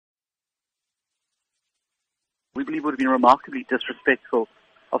we believe it would have been remarkably disrespectful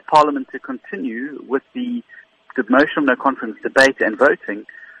of Parliament to continue with the motion of no confidence debate and voting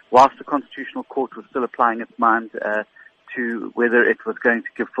whilst the Constitutional Court was still applying its mind to whether it was going to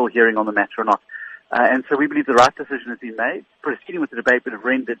give full hearing on the matter or not. And so we believe the right decision has been made. Proceeding with the debate would have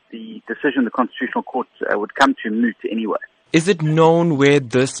rendered the decision the Constitutional Court would come to moot anyway. Is it known where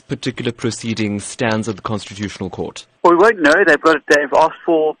this particular proceeding stands at the Constitutional Court? Well, we won't know. They've asked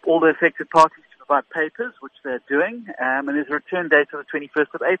for all the affected parties to provide papers, which they're doing, and there's a return date of the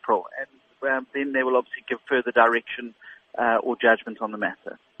 21st of April. And then they will obviously give further direction or judgment on the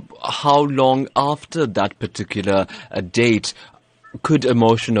matter. How long after that particular date could a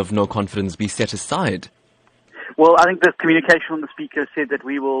motion of no confidence be set aside? Well, I think the communication from the Speaker said that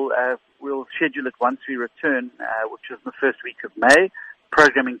we'll schedule it once we return, which is the first week of May.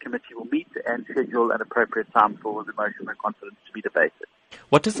 Programming committee will meet and schedule an appropriate time for the motion of no confidence to be debated.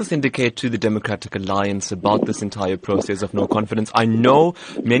 What does this indicate to the Democratic Alliance about this entire process of no confidence? I know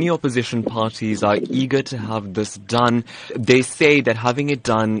many opposition parties are eager to have this done. They say that having it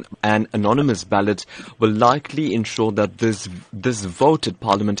done an anonymous ballot will likely ensure that this vote at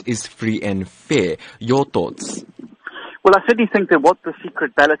Parliament is free and fair. Your thoughts? Well, I certainly think that what the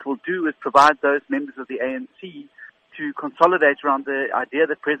secret ballot will do is provide those members of the ANC to consolidate around the idea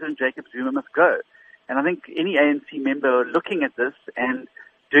that President Jacob Zuma must go. And I think any ANC member looking at this and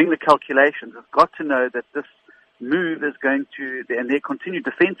doing the calculations has got to know that this move is going to, and their continued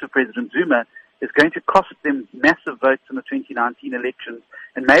defense of President Zuma, is going to cost them massive votes in the 2019 elections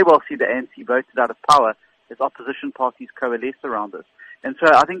and may well see the ANC voted out of power as opposition parties coalesce around this. And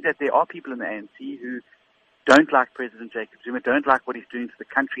so I think that there are people in the ANC who don't like President Jacob Zuma, don't like what he's doing to the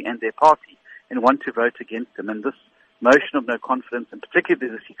country and their party, and want to vote against him. And this motion of no confidence, and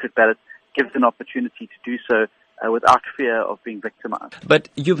particularly the secret ballot, gives an opportunity to do so without fear of being victimized. But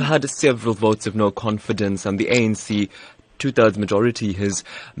you've had several votes of no confidence, and the ANC two-thirds majority has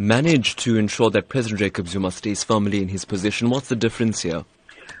managed to ensure that President Jacob Zuma stays firmly in his position. What's the difference here?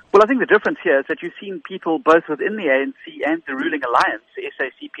 Well, I think the difference here is that you've seen people both within the ANC and the ruling alliance,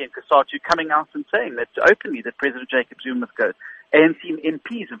 SACP and COSATU, coming out and saying that openly that President Jacob Zuma must go. ANC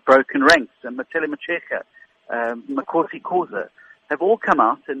MPs have broken ranks, and Matele Macheka, Makosi Khoza, have all come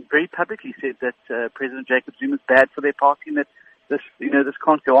out and very publicly said that President Jacob Zuma is bad for their party and that this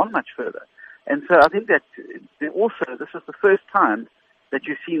can't go on much further. And so I think that also this is the first time that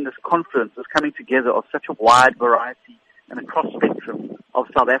you've seen this confluence, this coming together of such a wide variety and a cross-spectrum of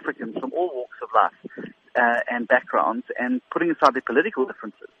South Africans from all walks of life and backgrounds, and putting aside their political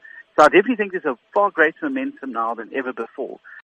differences. So I definitely think there's a far greater momentum now than ever before